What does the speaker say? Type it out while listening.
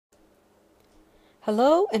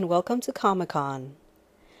Hello and welcome to Comic-Con.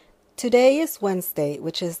 Today is Wednesday,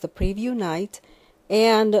 which is the preview night,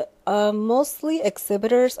 and mostly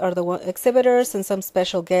exhibitors exhibitors and some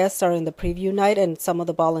special guests are in the preview night, and some of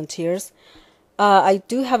the volunteers. I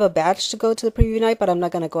do have a badge to go to the preview night, but I'm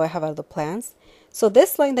not going to go. I have other plans. So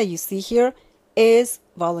this line that you see here is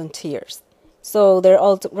volunteers. So they're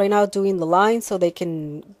all right now doing the line so they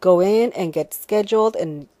can go in and get scheduled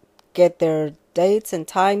and get their dates and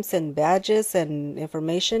times and badges and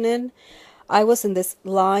information in. I was in this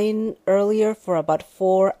line earlier for about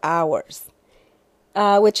 4 hours,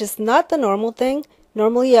 which is not the normal thing.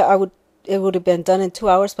 Normally, it would have been done in 2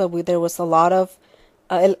 hours, but there was a lot of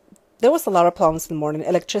problems in the morning,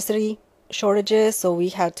 electricity shortages, so we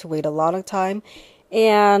had to wait a lot of time,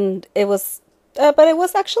 and but it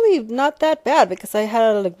was actually not that bad because I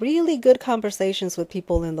had like really good conversations with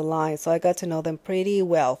people in the line, so I got to know them pretty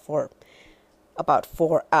well for about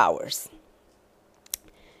 4 hours.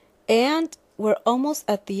 And we're almost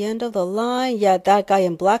at the end of the line. Yeah, that guy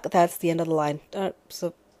in black, that's the end of the line.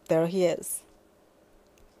 So there he is.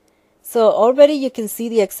 So already you can see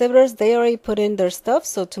the exhibitors, they already put in their stuff,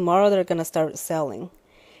 so tomorrow they're going to start selling.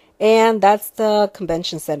 And that's the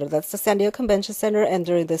convention center. That's the San Diego Convention Center, and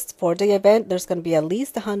during this 4-day event, there's going to be at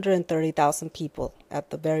least 130,000 people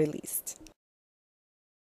at the very least.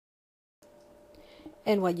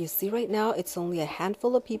 And what you see right now, it's only a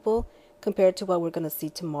handful of people compared to what we're going to see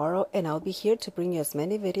tomorrow, and I'll be here to bring you as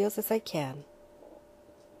many videos as I can.